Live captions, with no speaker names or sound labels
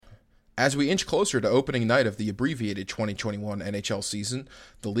As we inch closer to opening night of the abbreviated 2021 NHL season,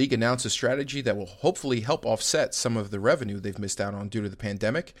 the league announced a strategy that will hopefully help offset some of the revenue they've missed out on due to the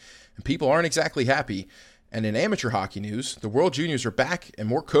pandemic, and people aren't exactly happy. And in amateur hockey news, the World Juniors are back and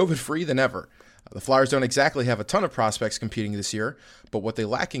more COVID-free than ever. The Flyers don't exactly have a ton of prospects competing this year, but what they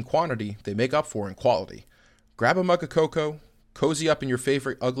lack in quantity, they make up for in quality. Grab a mug of cocoa, cozy up in your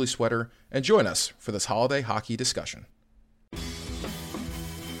favorite ugly sweater, and join us for this holiday hockey discussion.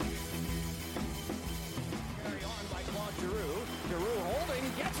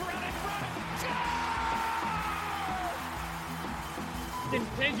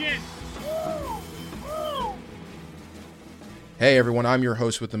 Pigeon. Hey everyone, I'm your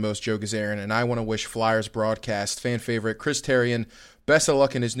host with the most, Joe Gazarian, and I want to wish Flyers broadcast fan favorite Chris Therien best of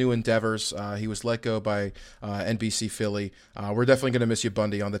luck in his new endeavors. He was let go by NBC Philly. We're definitely going to miss you,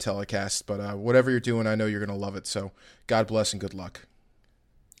 Bundy, on the telecast, but whatever you're doing, I know you're going to love it, so God bless and good luck.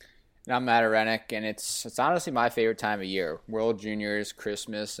 And I'm Matt Arenik, and it's honestly my favorite time of year. World Juniors,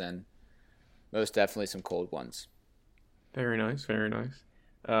 Christmas, and most definitely some cold ones. Very nice, very nice.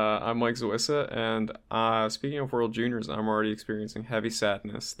 I'm Mike Zawissa, and speaking of World Juniors, I'm already experiencing heavy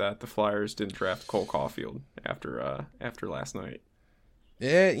sadness that the Flyers didn't draft Cole Caulfield after last night.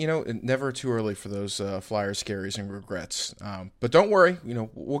 Yeah, never too early for those Flyers scaries and regrets. But don't worry,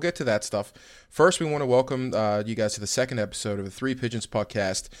 we'll get to that stuff. First, we want to welcome you guys to the second episode of the Three Pigeons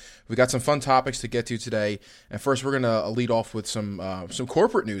podcast. We got some fun topics to get to today. And first, we're going to lead off with some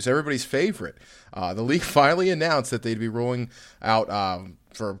corporate news, everybody's favorite. The league finally announced that they'd be rolling out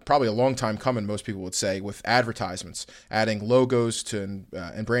for probably a long time coming, most people would say, with advertisements, adding logos to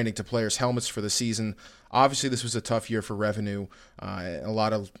and branding to players' helmets for the season. Obviously, this was a tough year for revenue. A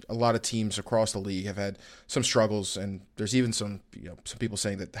lot of teams across the league have had some struggles, and there's even some people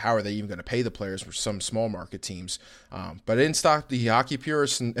saying that how are they even going to pay the players for some small market teams? But it didn't stop the hockey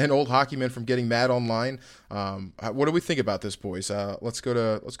purists and old hockey men from getting mad online. What do we think about this, boys? Let's go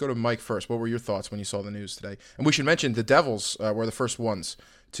to Mike first. What were your thoughts when you saw the news today? And we should mention the Devils were the first ones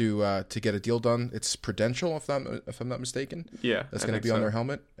to get a deal done. It's Prudential, if I'm not mistaken. Yeah, that's going to be on their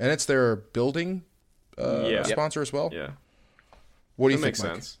helmet, and it's their building sponsor as well. Yeah. What do you think, makes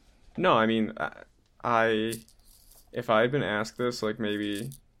Mike? sense. No, I mean, if I had been asked this like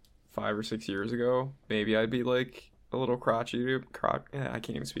maybe 5 or 6 years ago, maybe I'd be like a little crotchety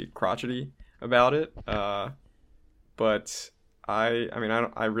about it. But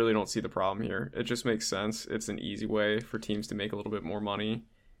I really don't see the problem here. It just makes sense. It's an easy way for teams to make a little bit more money.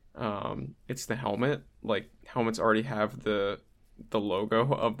 It's the helmet. Like, helmets already have the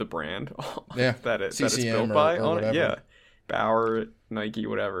logo of the brand that it's built by on it. Yeah. Bauer, Nike,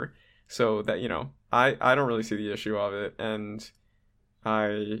 whatever. So that, I don't really see the issue of it. And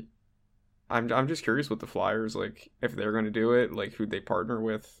I'm just curious with the Flyers, like, if they're going to do it, like, who they partner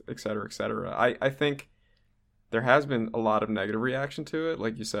with, et cetera, et cetera. I think there has been a lot of negative reaction to it,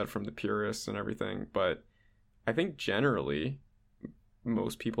 like you said, from the purists and everything. But I think generally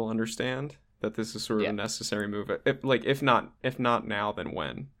most people understand that this is sort of a necessary move. If not now, then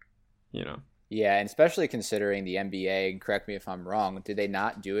when? Yeah, and especially considering the NBA, and correct me if I'm wrong, did they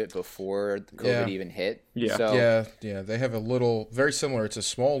not do it before COVID even hit? Yeah. So, yeah. They have a little, very similar. It's a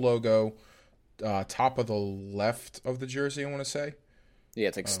small logo, top of the left of the jersey, I want to say. Yeah,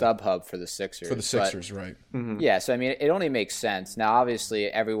 it's like StubHub for the Sixers. For the Sixers, right. Mm-hmm. Yeah, so I mean, it only makes sense. Now, obviously,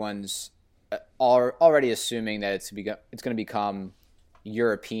 everyone's already assuming that it's going to become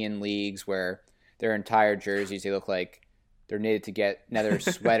European leagues where their entire jerseys, they look like they're knitted to get nether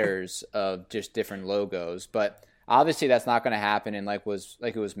sweaters of just different logos. But obviously that's not going to happen. And like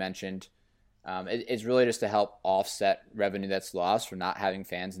it was mentioned, it's really just to help offset revenue that's lost from not having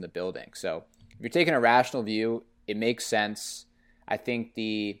fans in the building. So if you're taking a rational view, it makes sense. I think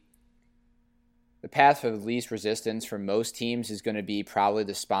the path of least resistance for most teams is going to be probably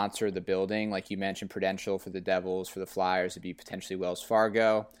the sponsor of the building. Like you mentioned, Prudential for the Devils, for the Flyers, it'd be potentially Wells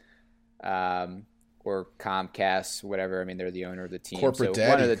Fargo. Or Comcast, whatever. I mean, they're the owner of the team. Corporate so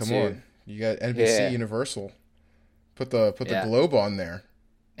daddy, one of the come two. on. You got NBC Universal. Put the globe on there.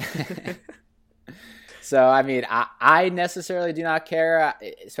 So, I mean, I necessarily do not care,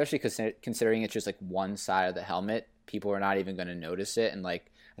 especially considering it's just like one side of the helmet. People are not even going to notice it. And like,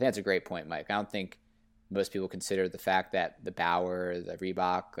 I think that's a great point, Mike. I don't think most people consider the fact that the Bauer, the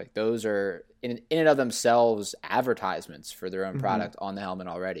Reebok, like those are in and of themselves advertisements for their own product on the helmet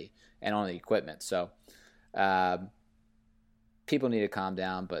already and on the equipment. So people need to calm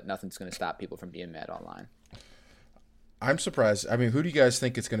down, but nothing's going to stop people from being mad online. I'm surprised. I mean, who do you guys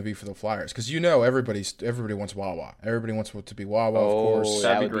think it's going to be for the Flyers? Because everybody wants Wawa. Everybody wants it to be Wawa, of course.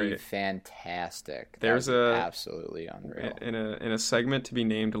 That That'd would be be great. fantastic. There's That would be a- absolutely unreal. In a segment to be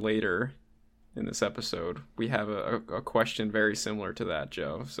named later in this episode, we have a question very similar to that,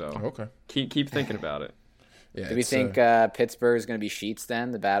 Joe. So Okay. keep thinking about it. Yeah. Do we it's, think Pittsburgh is going to be Sheets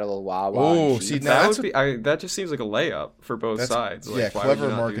then? The Battle of Wawa. Oh, and see, Sheets? now- That that's would be. That just seems like a layup for both that's sides. Like, yeah, why would you clever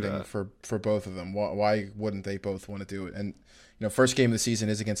not do marketing that? for both of them. Why wouldn't they both want to do it? And first game of the season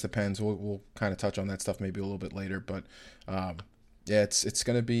is against the Pens. We'll kind of touch on that stuff maybe a little bit later, but yeah, it's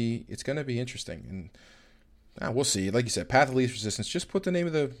gonna be interesting, and we'll see. Like you said, path of least resistance. Just put the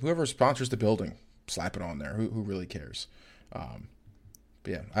name of whoever sponsors the building, slap it on there. Who really cares? But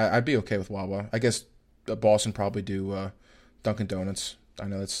yeah, I'd be okay with Wawa. I guess Boston probably do Dunkin' Donuts. I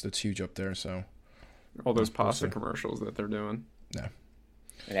know that's huge up there. So All those We'll pasta see. commercials that they're doing. no.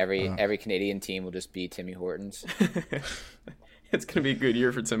 And every Canadian team will just be Timmy Hortons. It's gonna be a good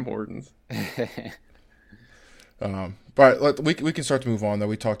year for Tim Hortons. But we can start to move on. Though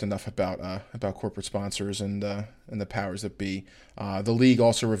we talked enough about corporate sponsors and the powers that be. The league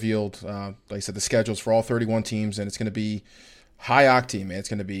also revealed, like I said, the schedules for all 31 teams, and it's going to be high octane, man. It's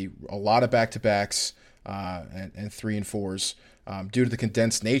going to be a lot of back-to-backs and 3 and 4s. Due to the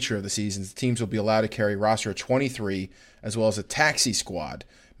condensed nature of the seasons, the teams will be allowed to carry a roster of 23, as well as a taxi squad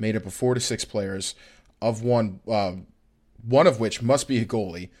made up of 4 to 6 players, of one of which must be a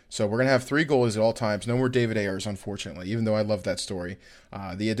goalie. So we're going to have 3 goalies at all times. No more David Ayers, unfortunately, even though I love that story.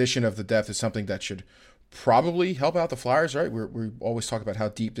 The addition of the depth is something that should probably help out the Flyers, right? We always talk about how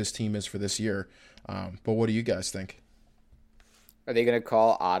deep this team is for this year. But what do you guys think? Are they going to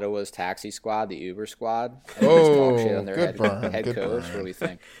call Ottawa's taxi squad the Uber squad? And Oh, just talk shit on their good burn, head good coach? burn. What do we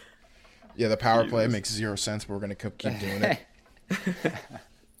think? Yeah, the power play makes 0 sense, but we're going to keep doing it.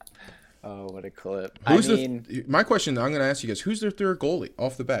 Oh, what a clip! My question I'm going to ask you guys, who's their third goalie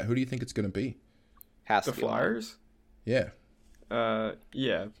off the bat? Who do you think it's going to be? has The to be Lyon. Flyers? Yeah,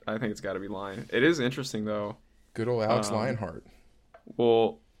 Yeah, I think it's got to be Lyon. It is interesting though. good old Alex Lionheart.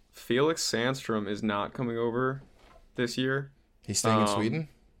 Well, Felix Sandstrom is not coming over this year. He's staying in Sweden?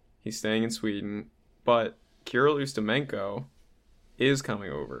 He's staying in Sweden, but Kirill Ustimenko is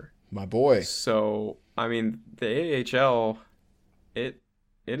coming over. My boy. So, I mean, the AHL, it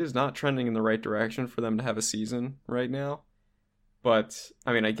is not trending in the right direction for them to have a season right now. But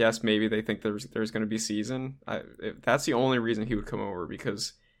I mean, I guess maybe they think there's going to be season. That's the only reason he would come over,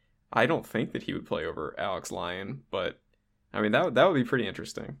 because I don't think that he would play over Alex Lyon. But I mean, that would be pretty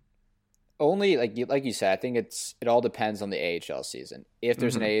interesting. Only like you said, I think it all depends on the AHL season. If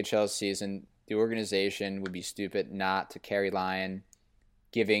there's an AHL season, the organization would be stupid not to carry Lyon,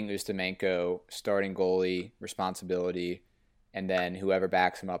 giving Ustimenko starting goalie responsibility, and then whoever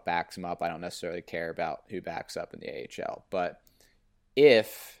backs him up. I don't necessarily care about who backs up in the AHL. But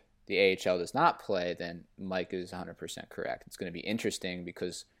if the AHL does not play, then Mike is 100% correct. It's going to be interesting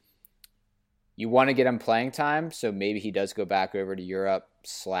because you want to get him playing time, so maybe he does go back over to Europe /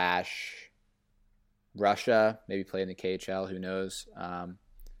 Russia, maybe play in the KHL, who knows.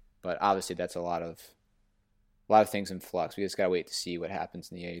 But obviously that's a lot of things in flux. We just got to wait to see what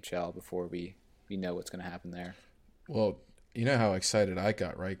happens in the AHL before we know what's going to happen there. Well, you know how excited I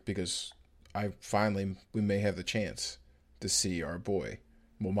got, right? Because we may have the chance to see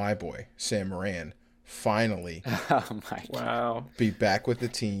my boy, Sam Moran, finally Oh my God. Wow. be back with the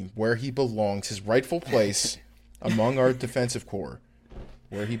team where he belongs, his rightful place among our defensive core,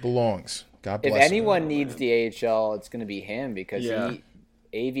 where he belongs. God bless If him. anyone needs the AHL, it's going to be him because Yeah.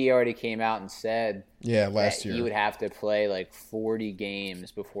 AV already came out and said Yeah, last that year. he would have to play like 40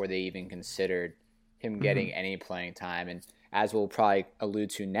 games before they even considered him getting any playing time. And as we'll probably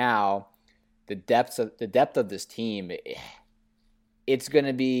allude to now, the depth of this team, it's going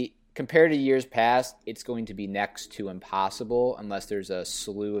to be, compared to years past, it's going to be next to impossible unless there's a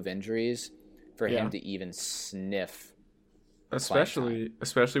slew of injuries for Yeah. him to even sniff. Especially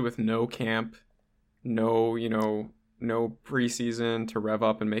with no camp, no preseason to rev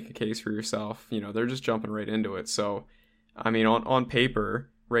up and make a case for yourself. They're just jumping right into it. So, I mean, on paper,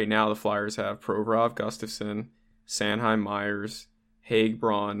 right now the Flyers have Provorov, Gustafsson, Sanheim, Myers, Haig,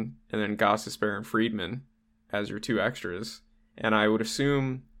 Braun, and then Gostisbehere and Friedman as your 2 extras. And I would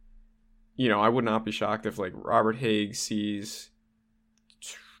assume, I would not be shocked if like Robert Haig sees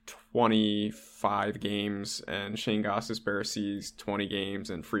 25 games and Shane Gostisbehere sees 20 games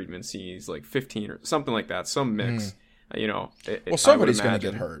and Friedman sees like 15 or something like that. Some mix, well, somebody's going to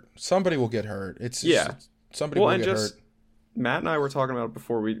get hurt. Somebody will get hurt. Somebody will get hurt. Matt and I were talking about it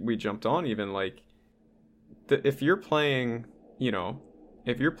before we jumped on, even like if you're playing,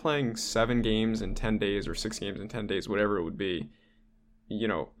 if you're playing 7 games in 10 days or 6 games in 10 days, whatever it would be,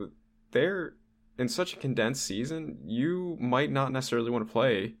 they're in such a condensed season, you might not necessarily want to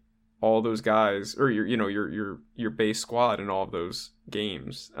play all those guys or your base squad in all of those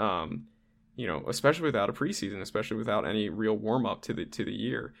games. Especially without a preseason, especially without any real warm up to the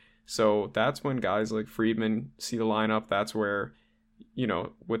year. So that's when guys like Friedman see the lineup. That's where,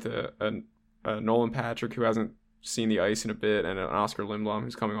 with a Nolan Patrick who hasn't seen the ice in a bit, and an Oscar Lindblom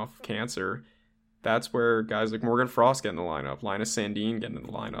who's coming off of cancer, that's where guys like Morgan Frost get in the lineup, Linus Sandin get in the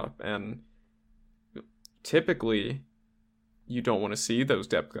lineup, and typically you don't want to see those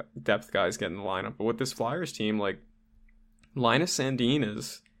depth guys get in the lineup. But with this Flyers team, like Linus Sandin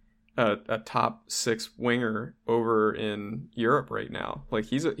is a top 6 winger over in Europe right now. Like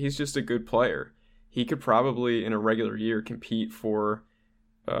he's just a good player. He could probably in a regular year compete for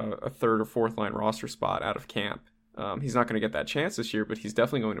a third or fourth line roster spot out of camp. He's not going to get that chance this year, but he's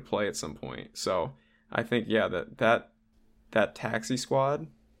definitely going to play at some point. So I think, that taxi squad,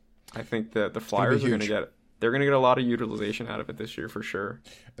 I think that the Flyers are going to get a lot of utilization out of it this year for sure.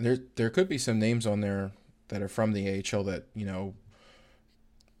 And there could be some names on there that are from the AHL that,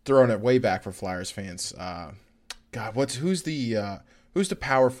 throwing it way back for Flyers fans. Who's the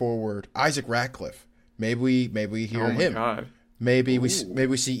power forward? Isaac Ratcliffe. Maybe we hear him. God. Maybe we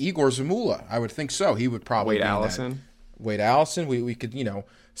see Igor Zamula. I would think so. He would probably Wade Allison. Wade Allison. We could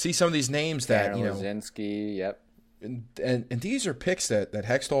see some of these names that Lazinski. Yep. And these are picks that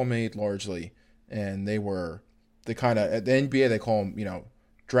Hextall made largely, and they kind of at the NBA they call them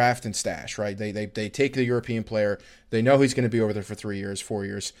draft and stash, right? They take the European player. They know he's going to be over there for 3 years, 4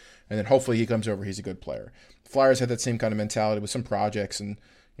 years, and then hopefully he comes over. He's a good player. The Flyers had that same kind of mentality with some projects, and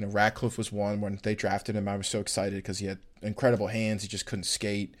Ratcliffe was one. When they drafted him, I was so excited because he had incredible hands. He just couldn't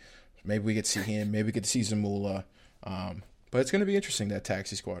skate. Maybe we could see him. Maybe we could see Zamula. But it's going to be interesting, that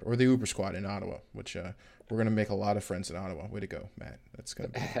taxi squad or the Uber squad in Ottawa, which we're going to make a lot of friends in Ottawa. Way to go, Matt. That's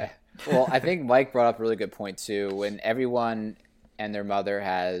going to be. Well, I think Mike brought up a really good point too. When everyone and their mother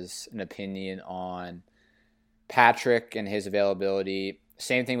has an opinion on Patrick and his availability,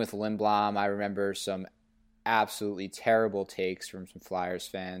 same thing with Lindblom. I remember some absolutely terrible takes from some Flyers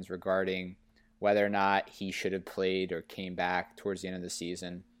fans regarding whether or not he should have played or came back towards the end of the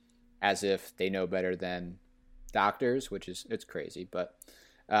season, as if they know better than doctors, it's crazy. But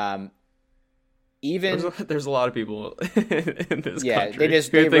even there's a lot of people in this country they who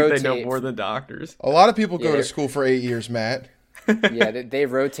think rotate. They know more than doctors. A lot of people go to school for 8 years, Matt. They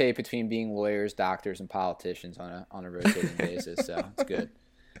rotate between being lawyers, doctors, and politicians on a rotating basis, so it's good.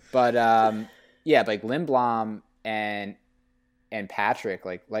 But like Lindblom and Patrick,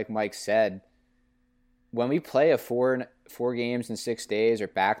 like Mike said, when we play a four games in 6 days or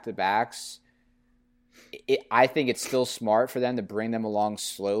back-to-backs, I think it's still smart for them to bring them along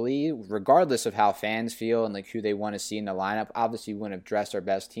slowly, regardless of how fans feel and like who they want to see in the lineup. Obviously, we wouldn't have dressed our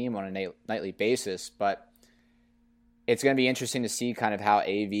best team on a nightly basis, but it's going to be interesting to see kind of how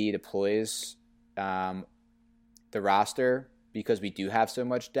AV deploys the roster, because we do have so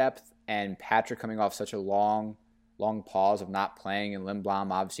much depth, and Patrick coming off such a long pause of not playing, and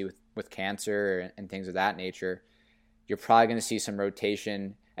Lindblom obviously with cancer and things of that nature. You're probably going to see some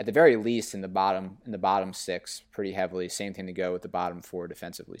rotation at the very least in the bottom 6 pretty heavily. Same thing to go with the bottom 4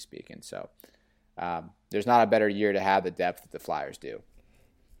 defensively speaking. So there's not a better year to have the depth that the Flyers do.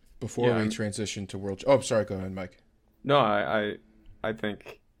 Before we transition to World... Oh, sorry. Go ahead, Mike. No, I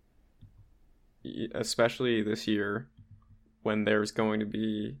think especially this year when there's going to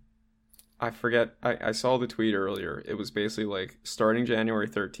be... I saw the tweet earlier. It was basically like starting January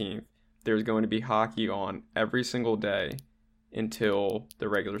 13th, there's going to be hockey on every single day until the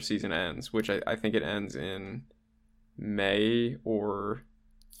regular season ends, which I think it ends in May or...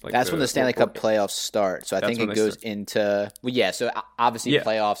 That's when the Stanley Cup playoffs start. So I think it goes into... Well, yeah, so obviously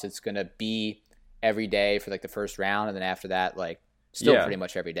playoffs, it's going to be every day for like the first round, and then after that, still pretty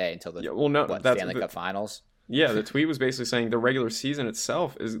much every day until the Stanley Cup finals. Yeah, the tweet was basically saying the regular season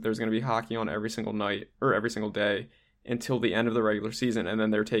itself there's going to be hockey on every single night or every single day until the end of the regular season, and then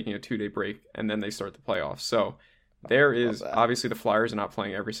they're taking a 2-day break, and then they start the playoffs. So there is obviously the Flyers are not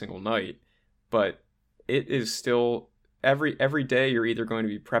playing every single night, but it is still every day you're either going to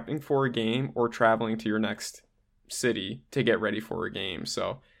be prepping for a game or traveling to your next city to get ready for a game.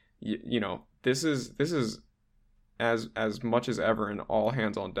 So this is as much as ever an all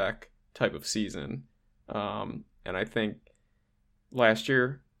hands on deck type of season. And I think last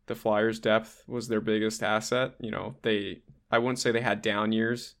year the Flyers' depth was their biggest asset. I wouldn't say they had down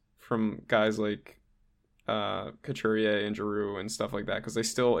years from guys like Couturier and Giroux and stuff like that, because they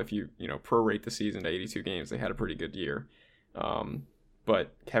still, if you prorate the season to 82 games, they had a pretty good year. But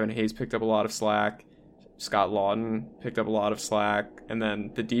but Kevin Hayes picked up a lot of slack. Scott Lawton picked up a lot of slack, and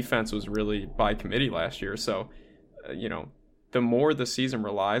then the defense was really by committee last year. So, the more the season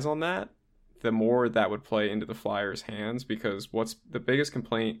relies on that, the more that would play into the Flyers' hands, because what's the biggest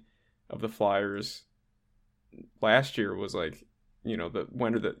complaint of the Flyers last year was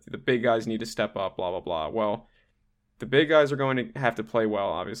when do the big guys need to step up, blah, blah, blah. Well, the big guys are going to have to play well,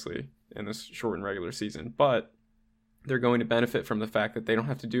 obviously, in this shortened regular season, but they're going to benefit from the fact that they don't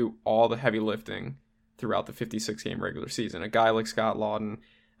have to do all the heavy lifting throughout the 56-game regular season. A guy like Scott Lawton,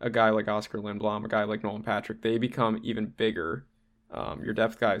 a guy like Oscar Lindblom, a guy like Nolan Patrick, they become even bigger. Your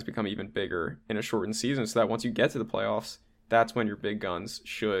depth guys become even bigger in a shortened season, so that once you get to the playoffs, that's when your big guns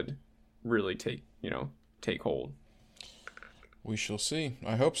should really take hold. We shall see.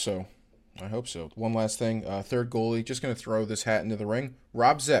 I hope so. One last thing, third goalie, just going to throw this hat into the ring.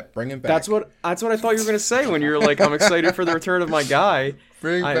 Rob Zepp, bring him back. That's what I thought you were going to say when you were like, I'm excited for the return of my guy.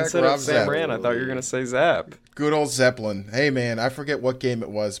 Bring back instead Rob of Sam Zepp. Rand, I thought you were going to say Zapp. Good old Zeppelin. Hey man, I forget what game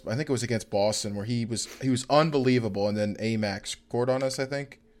it was. I think it was against Boston where he was unbelievable, and then Amac scored on us, I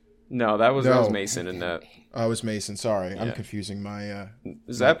think. No, that was Mason in net. Oh, it was Mason. Sorry, Yeah. I'm confusing my.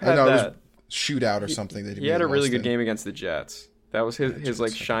 Zepp had it was that shootout or something. He had a really good game. game against the Jets. That was his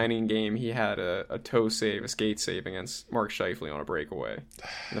like shining game. He had a toe save, a skate save against Mark Scheifele on a breakaway.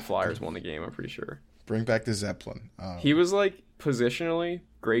 And the Flyers won the game, I'm pretty sure. Bring back the Zeppelin. He was like positionally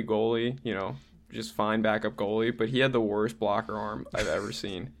great goalie, just fine backup goalie, but he had the worst blocker arm I've ever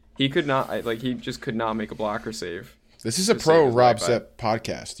seen. He could not he just could not make a blocker save. This is a pro Rob Zepp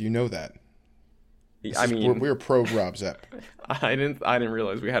podcast. You know that. We're pro Rob Zepp. I didn't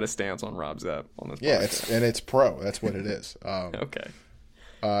realize we had a stance on Rob Zepp on this. Yeah, podcast. it's pro. That's what it is. Okay.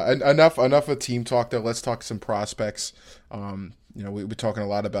 Enough of team talk though. Let's talk some prospects. We've been talking a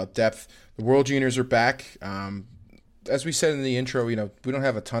lot about depth. The World Juniors are back. As we said in the intro, we don't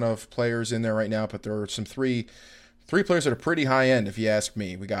have a ton of players in there right now, but there are some three players that are pretty high end, if you ask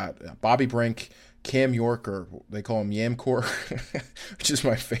me. We got Bobby Brink, Cam York, or they call him Yamcor, which is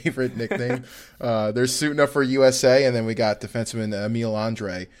my favorite nickname. They're suiting up for USA, and then we got defenseman Emil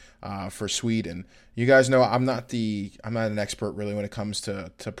Andre for Sweden. You guys know I'm not an expert really when it comes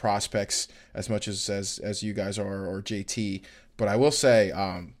to prospects as much as you guys are, or JT, but I will say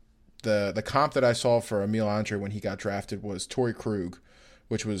the comp that I saw for Emil Andre when he got drafted was Torrey Krug,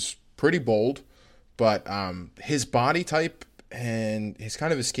 which was pretty bold, but his body type and his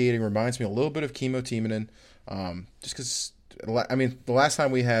skating reminds me a little bit of Kimmo Timonen, just because, the last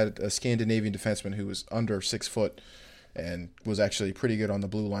time we had a Scandinavian defenseman who was under 6 foot and was actually pretty good on the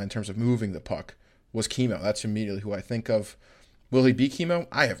blue line in terms of moving the puck was Kimmo. That's immediately who I think of. Will he be Kimmo?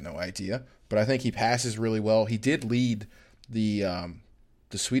 I have no idea, but I think he passes really well. He did lead the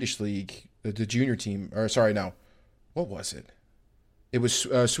Swedish league, the junior team, or sorry, no, what was it? It was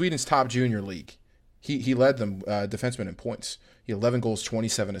Sweden's top junior league. He led them, defenseman, in points. He had 11 goals,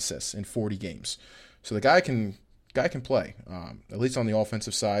 27 assists in 40 games. So the guy can play, at least on the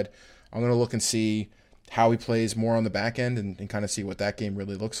offensive side. I'm going to look and see how he plays more on the back end and kind of see what that game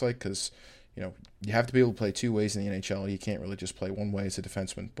really looks like, because you have to be able to play two ways in the NHL. You can't really just play one way as a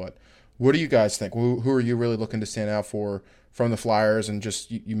defenseman. But what do you guys think? Who are you really looking to stand out for from the Flyers? And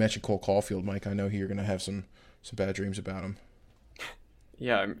just you mentioned Cole Caulfield, Mike. I know you're going to have some bad dreams about him.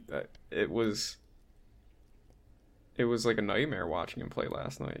 Yeah, it was like a nightmare watching him play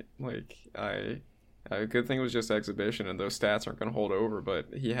last night. Like a good thing it was just exhibition, and those stats aren't going to hold over.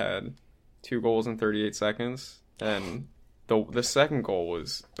 But he had 2 goals in 38 seconds, and the second goal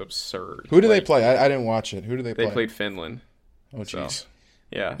was absurd. Who do they play? I didn't watch it. Who do they play? They played Finland. Oh jeez. So,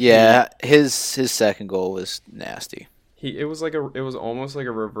 yeah. Yeah, his second goal was nasty. It was almost like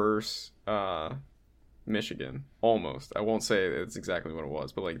a reverse Michigan. Almost. I won't say it's exactly what it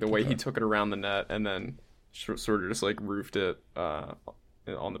was, but like the way he took it around the net and then sort of just like roofed it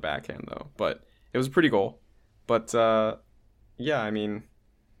on the backhand though. But it was a pretty goal. But yeah,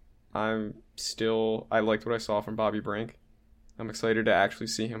 I liked what I saw from Bobby Brink. I'm excited to actually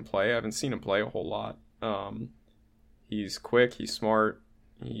see him play. I haven't seen him play a whole lot. He's quick, he's smart,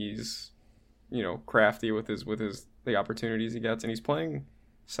 he's crafty with the opportunities he gets, and he's playing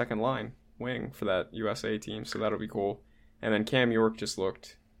second line wing for that USA team, so that'll be cool. And then Cam York just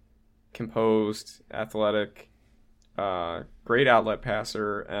looked composed, athletic, great outlet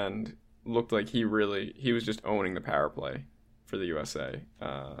passer, and looked like he was just owning the power play for the USA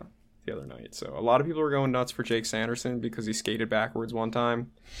the other night. So a lot of people were going nuts for Jake Sanderson because he skated backwards one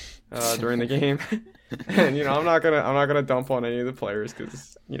time during the game. And I'm not gonna dump on any of the players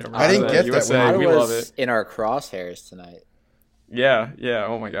because I didn't get USA, that. we love it. In our crosshairs tonight. Yeah.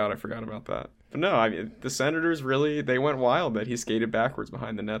 Oh my god, I forgot about that. But no, I mean, the Senators really, they went wild that he skated backwards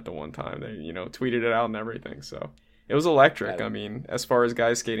behind the net the one time. They, tweeted it out and everything. So it was electric. I mean, as far as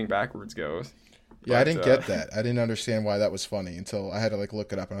guys skating backwards goes. Yeah, I didn't get that. I didn't understand why that was funny until I had to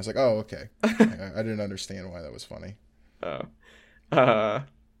look it up, and I was like, oh, okay. I didn't understand why that was funny.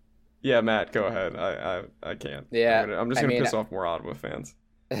 Yeah, Matt, go ahead. I can't. Yeah, I'm just gonna piss off more Ottawa fans.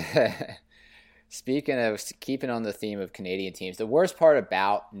 Speaking of keeping on the theme of Canadian teams, the worst part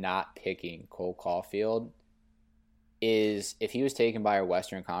about not picking Cole Caulfield is if he was taken by our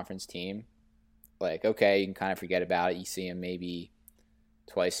Western Conference team, okay, you can kind of forget about it. You see him maybe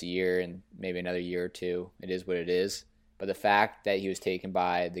twice a year and maybe another year or two. It is what it is. But the fact that he was taken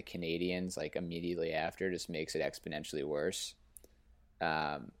by the Canadians immediately after just makes it exponentially worse.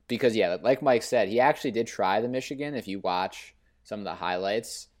 Because, yeah, like Mike said, he actually did try the Michigan. If you watch some of the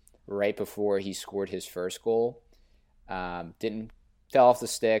highlights, right before he scored his first goal. Fell off the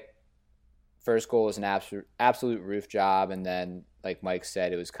stick. First goal was an absolute roof job. And then, like Mike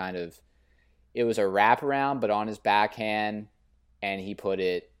said, it was a wraparound, but on his backhand. And he put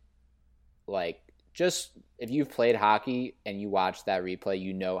it just if you've played hockey and you watch that replay,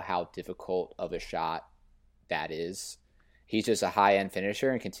 you know how difficult of a shot that is. He's just a high-end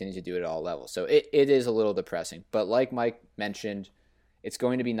finisher and continues to do it at all levels. So it is a little depressing. But like Mike mentioned, it's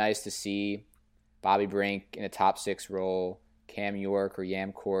going to be nice to see Bobby Brink in a top six role, Cam York or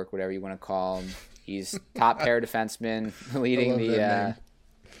Yam Cork, whatever you want to call him. He's top pair defenseman, leading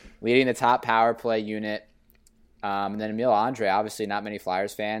the top power play unit. And then Emil Andre, obviously not many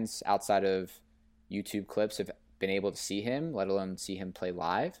Flyers fans outside of YouTube clips have been able to see him, let alone see him play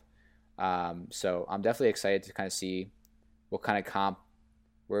live. So I'm definitely excited to kind of see what kind of comp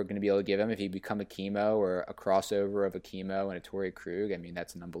we're going to be able to give him if he become a Chemo or a crossover of a Chemo and a Torrey Krug. I mean,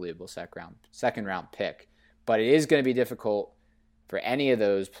 that's an unbelievable second round pick. But it is going to be difficult for any of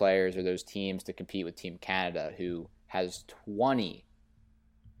those players or those teams to compete with Team Canada, who has 20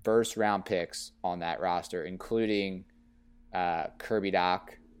 first-round picks on that roster, including Kirby Dach,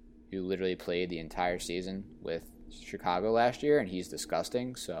 who literally played the entire season with Chicago last year, and he's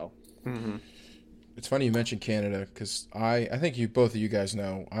disgusting. So, It's funny you mentioned Canada because I think both of you guys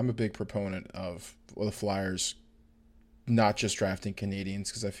know I'm a big proponent of the Flyers not just drafting Canadians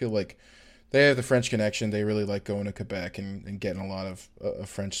because I feel like they have the French connection. They really like going to Quebec and getting a lot of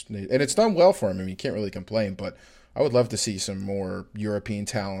French, and it's done well for them. I mean, you can't really complain, but I would love to see some more European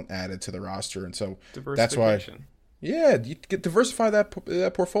talent added to the roster, and so that's why. Yeah, you could diversify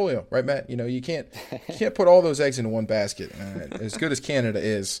that portfolio, right, Matt? You can't put all those eggs in one basket. As good as Canada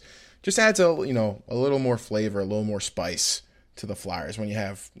is, just adds a little more flavor, a little more spice to the Flyers when you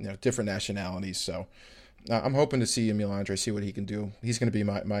have different nationalities. So I'm hoping to see Emil Andre, see what he can do. He's going to be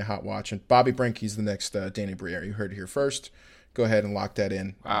my hot watch, and Bobby Brink, he's the next Danny Briere. You heard it here first. Go ahead and lock that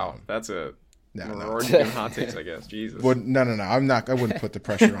in. Wow, that's a. No. We're already doing hot takes, I guess. Jesus. Well, no. I'm not. I wouldn't put the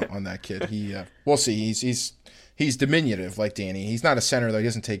pressure on that kid. We'll see. He's diminutive like Danny. He's not a center though. He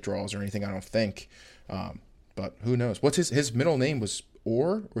doesn't take draws or anything. I don't think. But who knows? What's his middle name was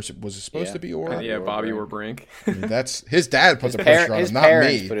Orr, or was it supposed to be Orr? Yeah, Bobby Orr Brink. I mean, that's his dad put the pressure on him, not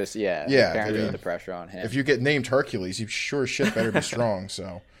me. His parents put the pressure on him. If you get named Hercules, you sure as shit better be strong.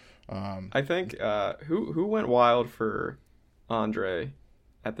 So, I think who went wild for Andre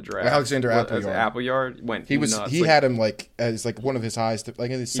at the draft? Alexander Appleyard. Appleyard went. He had him as one of his highest.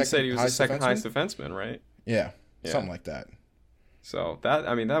 In his he said he was the second highest defenseman? defenseman, right? Yeah, something like that. So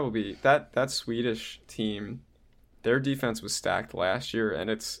that would be that Swedish team. Their defense was stacked last year, and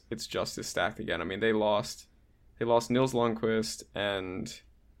it's just as stacked again. I mean, they lost Nils Lundqvist and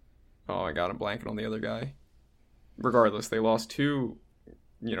I'm blanking on the other guy. Regardless, they lost two,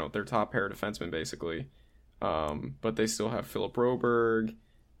 their top pair defensemen basically. But they still have Philip Broberg.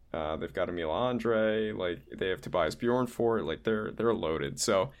 They've got Emil Andre. They have Tobias Bjornfort. They're loaded.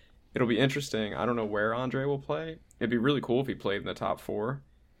 So it'll be interesting. I don't know where Andre will play. It'd be really cool if he played in the top four.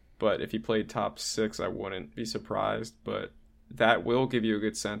 But if he played top six, I wouldn't be surprised. But that will give you a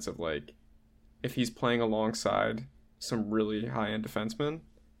good sense of if he's playing alongside some really high-end defensemen,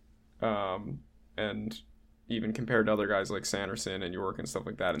 and even compared to other guys like Sanderson and York and stuff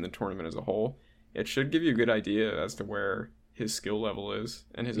like that in the tournament as a whole, it should give you a good idea as to where his skill level is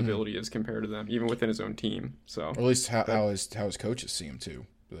and his ability is compared to them, even within his own team. So, or at least how his coaches see him too.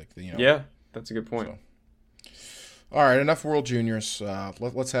 Yeah, that's a good point. So. All right, enough World Juniors.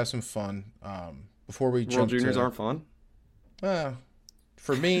 Let's have some fun. Before we jump World Juniors aren't fun?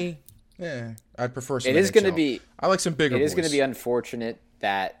 For me, I'd prefer some It is going to be... I like some bigger boys. It is going to be unfortunate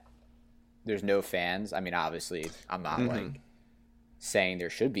that there's no fans. I mean, obviously, I'm not saying there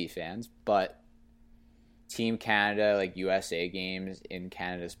should be fans, but Team Canada, USA games in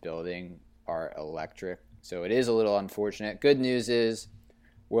Canada's building are electric. So it is a little unfortunate. Good news is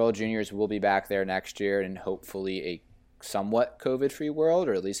World Juniors will be back there next year, and hopefully a somewhat COVID-free world,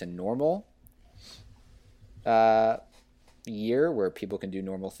 or at least a normal year where people can do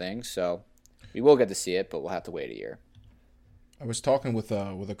normal things. So we will get to see it, but we'll have to wait a year. I was talking with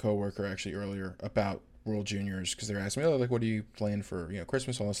a coworker actually earlier about World Juniors because they're asking me, oh, like, what are you planning for,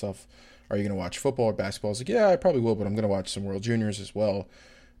 Christmas, all that stuff? Are you going to watch football or basketball? I was like, yeah, I probably will, but I'm going to watch some World Juniors as well.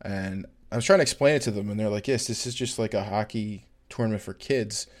 And I was trying to explain it to them, and they're like, yes, this is just like a hockey tournament for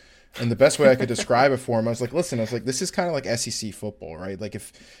kids. And the best way I could describe it for them, I was like, this is kind of like SEC football, right? Like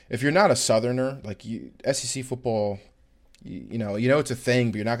if you're not a Southerner, like SEC football, you know it's a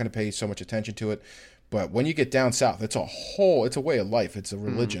thing, but you're not going to pay so much attention to it. But when you get down south, it's a way of life. It's a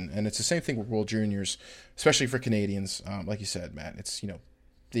religion. And it's the same thing with World Juniors, especially for Canadians. Like you said, Matt, it's,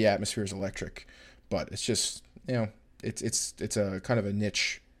 the atmosphere is electric, but it's just, it's a kind of a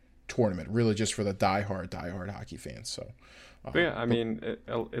niche tournament, really just for the diehard hockey fans. So, yeah, I mean,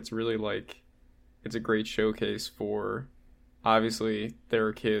 it's really like, it's a great showcase for, obviously there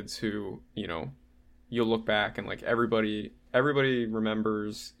are kids who, you'll look back and like everybody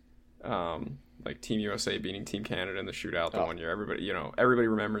remembers, like Team USA beating Team Canada in the shootout the one year. Everybody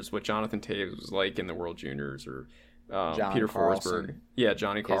remembers what Jonathan Toews was like in the World Juniors, or Peter Forsberg. Yeah,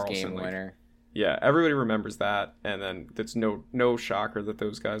 Johnny Carlson. His game winner. Yeah, everybody remembers that, and then it's no shocker that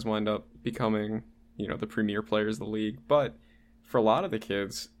those guys wind up becoming, the premier players of the league. But for a lot of the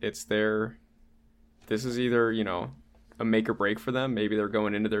kids, this is either, a make or break for them. Maybe they're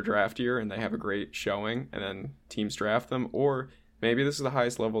going into their draft year and they have a great showing, and then teams draft them, or maybe this is the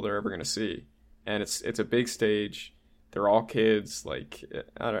highest level they're ever going to see. And it's a big stage. They're all kids. Like,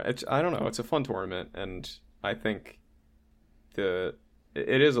 I don't know. It's a fun tournament, and I think it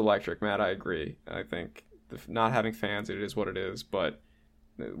is electric, Matt. I agree. I think not having fans, it is what it is. But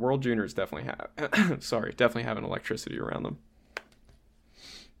the World Juniors definitely have an electricity around them.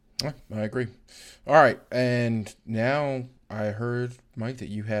 I agree. All right, and now I heard, Mike, that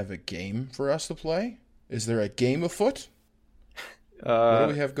you have a game for us to play. Is there a game afoot? What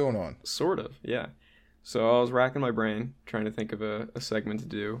do we have going on? Sort of, yeah. So I was racking my brain trying to think of a segment to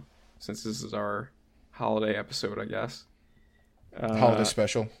do, since this is our holiday episode, I guess. Holiday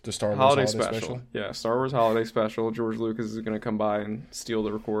special, the Star Wars holiday special. Yeah, Star Wars holiday special. George Lucas is going to come by and steal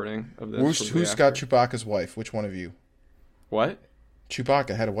the recording of this. Who's got Chewbacca's wife? Which one of you? What?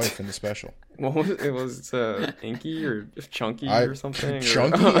 Chewbacca had a wife in the special. What was it? Was Inky or Chunky or something?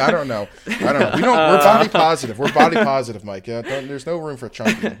 Chunky? I don't know. We're body positive. We're body positive, Mike. There's no room for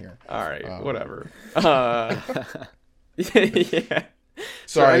Chunky in here. All right, whatever. Yeah.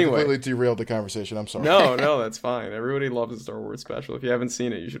 Sorry, anyway. I completely derailed the conversation. I'm sorry. No, that's fine. Everybody loves the Star Wars special. If you haven't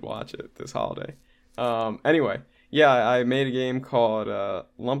seen it, you should watch it this holiday. Anyway, yeah, I made a game called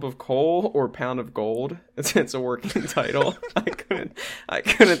Lump of Coal or Pound of Gold. It's a working title. I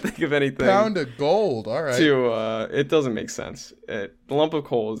couldn't think of anything. Pound of gold. All right. It doesn't make sense. The lump of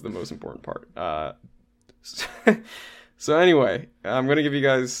coal is the most important part. So anyway, I'm going to give you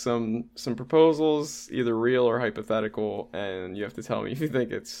guys some proposals, either real or hypothetical, and you have to tell me if you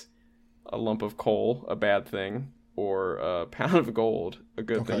think it's a lump of coal, a bad thing, or a pound of gold, a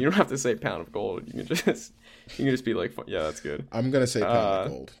good thing. You don't have to say pound of gold. You can just be like, yeah, that's good. I'm going to say pound of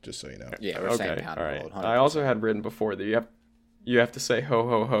gold, just so you know. Yeah, we're saying pound of gold. 100%. I also had written before that you have to say ho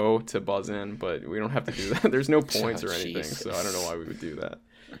ho ho to buzz in, but we don't have to do that. There's no points or anything, Jesus. So I don't know why we would do that.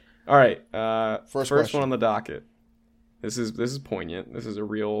 All right, first one on the docket. This is poignant. This is a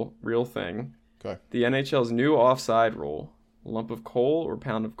real thing. Okay. The NHL's new offside rule: lump of coal or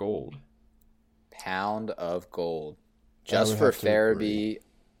pound of gold? Pound of gold. Just for Farabee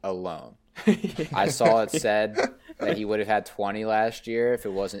alone. I saw it said that he would have had 20 last year if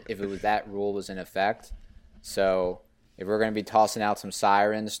that rule was in effect. So if we're going to be tossing out some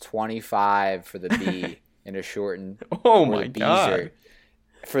sirens, 25 for the B in a shortened. Oh my God!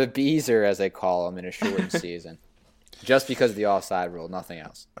 For the Beezer, as they call them, in a shortened season. Just because of the offside rule, nothing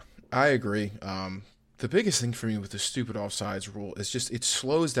else. I agree. The biggest thing for me with the stupid offsides rule is just it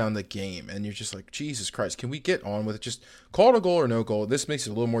slows down the game, and you're just like, Jesus Christ, can we get on with it? Just call it a goal or no goal. This makes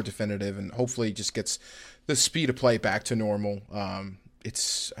it a little more definitive, and hopefully just gets the speed of play back to normal.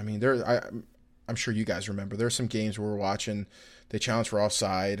 I'm sure you guys remember, there are some games where we're watching, they challenge for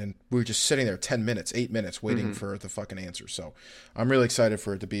offside, and we were just sitting there 10 minutes, 8 minutes waiting for the fucking answer. So I'm really excited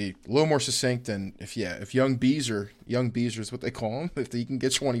for it to be a little more succinct. And if young Beezer is what they call him, if he can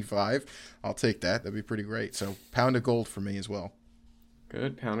get 25, I'll take that. That'd be pretty great. So pound of gold for me as well.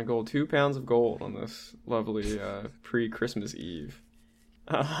 Good. Pound of gold. 2 pounds of gold on this lovely pre-Christmas Eve.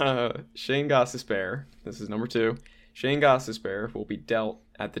 Shane Gostisbehere. This is number 2. Shane Gostisbehere will be dealt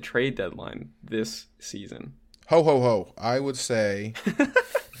at the trade deadline this season. Ho, ho, ho. I would say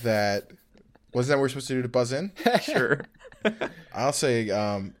that... Wasn't that what we're supposed to do to buzz in? Sure. I'll say,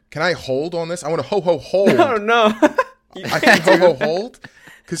 can I hold on this? I want to ho, ho, hold. No. I can ho, ho, hold?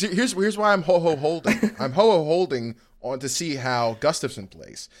 Because here's why I'm ho, ho, holding. I'm ho, ho, holding on to see how Gustafsson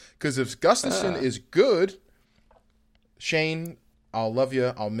plays. Because if Gustafsson is good, Shane, I'll love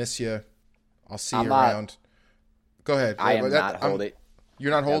you. I'll miss you. I'll see you around. Go ahead. I am not holding.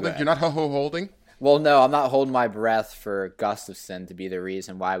 You're not holding? You're not ho, ho, holding? Well, no, I'm not holding my breath for Gustafsson to be the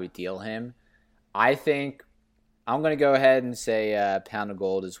reason why we deal him. I think I'm going to go ahead and say pound of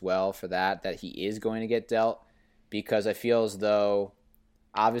gold as well for that he is going to get dealt, because I feel as though,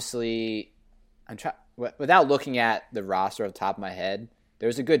 obviously, without looking at the roster off the top of my head,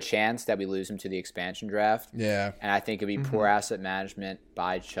 there's a good chance that we lose him to the expansion draft. Yeah. And I think it'd be poor asset management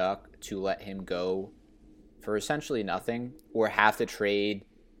by Chuck to let him go for essentially nothing, or have to trade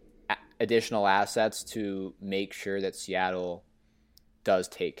additional assets to make sure that Seattle does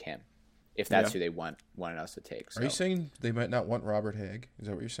take him, if that's who they wanted us to take. So. Are you saying they might not want Robert Hagg? Is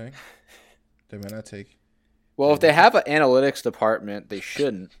that what you're saying? They might not take... Well, if they have an analytics department, they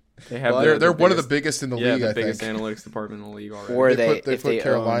shouldn't. They're one of the biggest in the league, I think. Yeah, the biggest analytics department in the league already. Or they put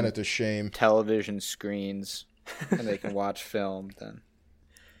Carolina to shame. Television screens, and they can watch film, then...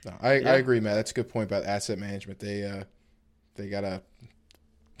 No, I agree, Matt. That's a good point about asset management. They gotta...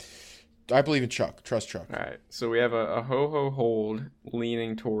 I believe in Chuck. Trust Chuck. All right, so we have a ho-ho hold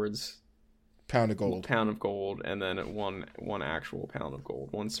leaning towards... Pound of gold. And then one actual pound of gold.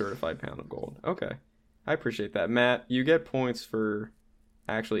 One certified pound of gold. Okay. I appreciate that. Matt, you get points for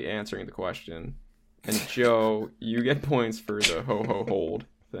actually answering the question. And Joe, you get points for the ho-ho hold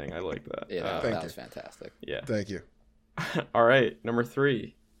thing. I like that. Yeah, that was fantastic. Yeah. Thank you. All right, number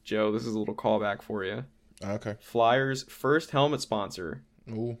 3. Joe, this is a little callback for you. Okay. Flyers' first helmet sponsor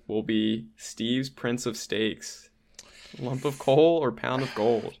Ooh. will be Steve's Prince of Steaks. Lump of coal or pound of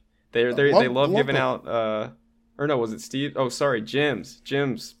gold? They love giving out or no, was it Steve? Oh, sorry, Jim's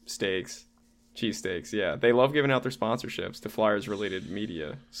Steaks, cheesesteaks. Yeah, they love giving out their sponsorships to Flyers related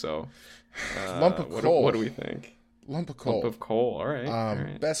media. So, lump of coal. What do we think? Lump of coal. Lump of coal. All right. All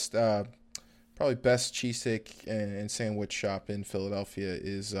right. Best, probably best cheesesteak and sandwich shop in Philadelphia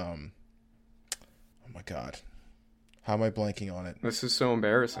is oh my god, how am I blanking on it? This is so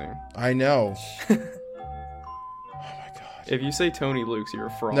embarrassing. I know. If you say Tony Luke's, you're a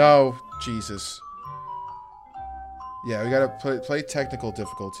fraud. No, Jesus. Yeah, we gotta play technical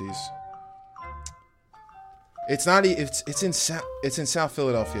difficulties. It's not. It's in South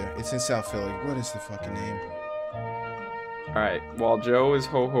Philadelphia. It's in South Philly. What is the fucking name? All right. While Joe is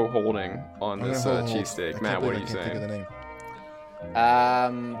ho-ho holding on this cheesesteak, Matt, what are you saying? Think of the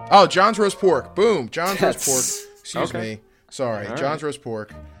name. Oh, John's roast pork. Boom, John's roast pork. Excuse me. Sorry, all John's roast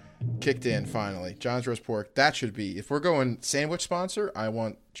pork. Kicked in finally. John's roast pork. That should be. If we're going sandwich sponsor, I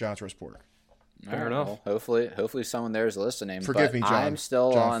want John's roast pork. Fair enough. Well, hopefully someone there is listening. Forgive me, John. I'm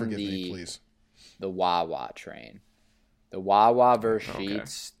still John, on forgive me, please. The Wawa train. The Wawa versus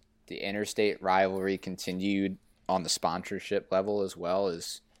Sheetz. The interstate rivalry continued on the sponsorship level as well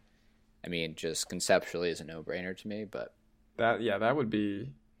as, I mean, just conceptually is a no-brainer to me. But that would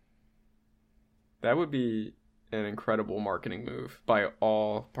be an incredible marketing move by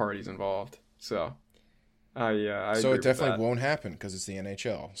all parties involved. So, I so it definitely that. won't happen because it's the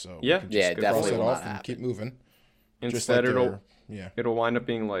NHL. So yeah, we can just definitely cross it will off not and happen. keep moving. Instead, it'll wind up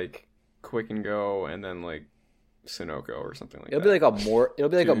being like Quick and Go and then like Sunoco or something like that. It'll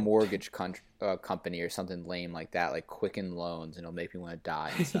be like a mortgage company or something lame like that, like Quicken Loans, and it'll make me want to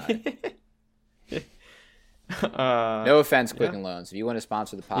die inside. No offense, Quicken Loans. If you want to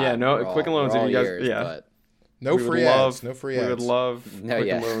sponsor the pod, Quicken Loans. If you guys, but no free ads. No free ads. We would love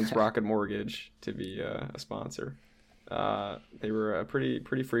Quicken Loans Rocket Mortgage to be a sponsor. They were a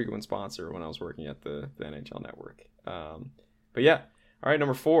pretty frequent sponsor when I was working at the NHL Network. But yeah, all right.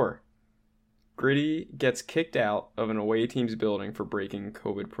 Number 4, Gritty gets kicked out of an away team's building for breaking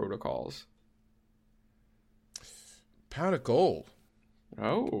COVID protocols. Pound of gold.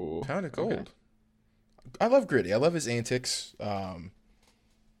 Oh, pound of gold. Okay. I love Gritty. I love his antics.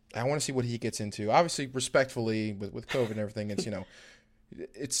 I want to see what he gets into. Obviously, respectfully with COVID and everything,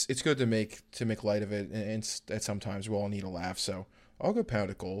 it's it's good to make light of it, and sometimes we all need a laugh. So I'll go pound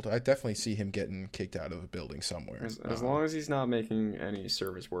of gold. I definitely see him getting kicked out of a building somewhere. As long as he's not making any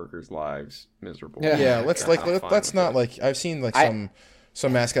service workers' lives miserable. Yeah, let's not like I've seen like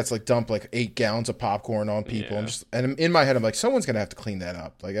some mascots like dump like 8 gallons of popcorn on people, and in my head I'm like, someone's gonna have to clean that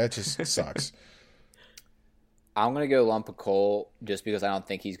up. Like that just sucks. I'm going to go lump of coal just because I don't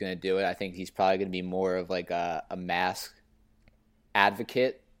think he's going to do it. I think he's probably going to be more of like a mask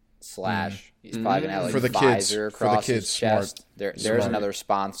advocate slash. He's probably going to have like For the Pfizer kids. For the across kids, his chest. smart. There's Smart. another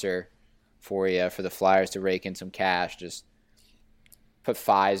sponsor for you for the Flyers to rake in some cash. Just put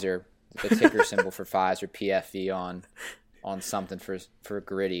Pfizer, the ticker symbol for Pfizer, PFE on something for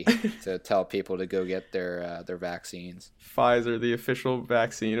Gritty to tell people to go get their vaccines. Pfizer, the official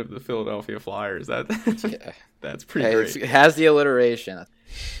vaccine of the Philadelphia Flyers. That's pretty Hey, great. it has the alliteration.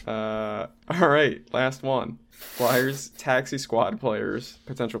 All right, last one. Flyers taxi squad players,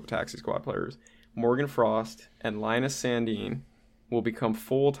 potential taxi squad players, Morgan Frost and Linus Sandin will become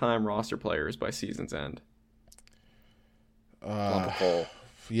full-time roster players by season's end. Lump of coal.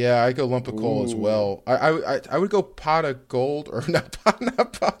 Yeah, I go lump of coal as well. I would go pot of gold or not pot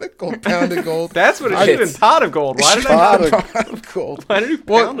of gold, pound of gold. That's what it should have been. Pot of gold. Why did I not? Pot of gold. Why did you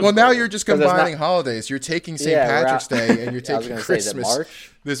Well, pound of well, now gold? you're just 'Cause it's combining not- holidays. You're taking St. Yeah, Patrick's Day and you're I was taking gonna say, is it Christmas.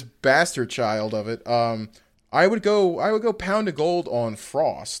 March? This bastard child of it. I would go pound of gold on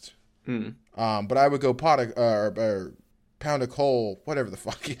Frost. But I would go pot of or pound of coal, whatever the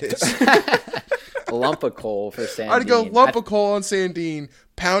fuck it is. A lump of coal for Sandine. I'd go lump of coal on Sandine,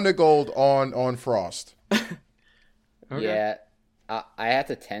 pound of gold on Frost. Okay. Yeah, I have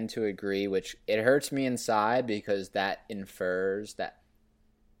to tend to agree, which it hurts me inside because that infers that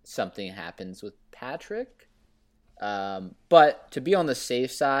something happens with Patrick. But to be on the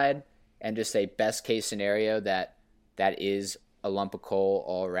safe side and just say best case scenario that is a lump of coal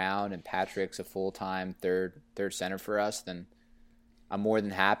all around and Patrick's a full-time third center for us, then I'm more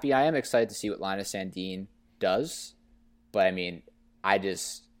than happy. I am excited to see what Linus Sandin does. But, I mean, if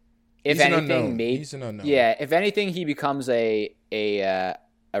He's an anything, unknown. maybe He's an unknown. yeah, if anything, he becomes a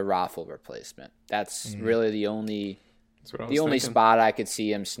Raffle replacement. That's really the only That's what I was the only thinking. spot I could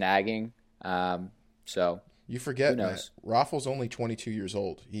see him snagging. So You forget, Who Matt, knows? Raffle's only 22 years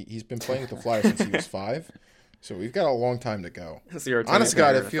old. He's been playing with the Flyers since he was 5. So we've got a long time to go. It's the Artemi Honest to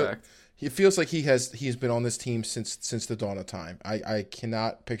God, Panarin effect. it feels like he's been on this team since the dawn of time. I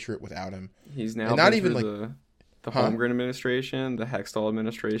cannot picture it without him. He's now And not been even, through the Holmgren administration, the Hextall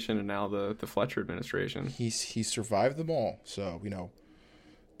administration, and now the Fletcher administration. He's survived them all. So,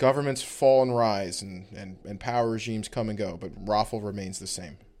 governments fall and rise and power regimes come and go, but Raffle remains the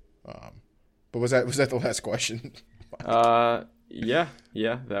same. But was that the last question?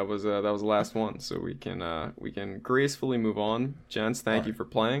 Yeah, that was the last one. So we can gracefully move on. Gents, thank you for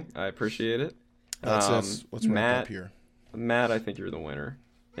playing. I appreciate it. Let's wrap Matt, up here. Matt, I think you're the winner.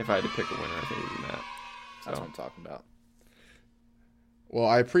 If I had to pick a winner, I think it would be Matt. that's So what I'm talking about. Well,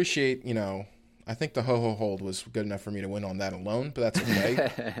 I appreciate, I think the ho-ho hold was good enough for me to win on that alone, but that's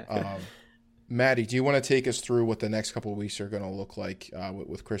okay. Maddie, do you want to take us through what the next couple of weeks are going to look like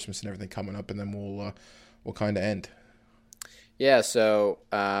with Christmas and everything coming up, and then we'll kind of end? Yeah, so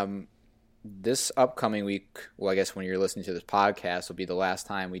this upcoming week, well, I guess when you're listening to this podcast, will be the last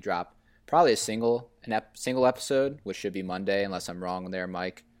time we drop probably a single episode, which should be Monday, unless I'm wrong there,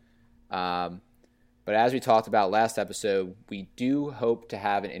 Mike. But as we talked about last episode, we do hope to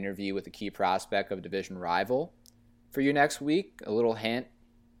have an interview with a key prospect of a division rival for you next week. A little hint,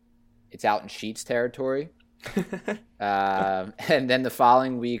 it's out in Sheets territory. And then the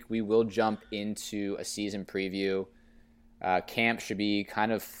following week, we will jump into a season preview. Camp should be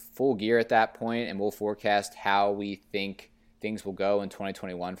kind of full gear at that point, and we'll forecast how we think things will go in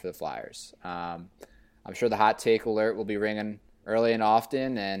 2021 for the Flyers. I'm sure the hot take alert will be ringing early and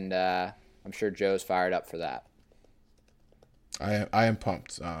often, and I'm sure Joe's fired up for that. I am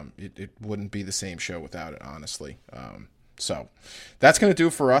pumped. It wouldn't be the same show without it, honestly. So that's going to do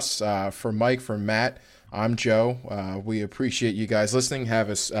it for us. For Mike, for Matt, I'm Joe. We appreciate you guys listening.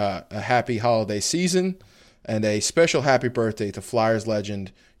 Have a happy holiday season and a special happy birthday to Flyers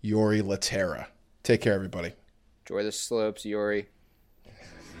legend Yuri Laterra. Take care, everybody. Enjoy the slopes, Yuri.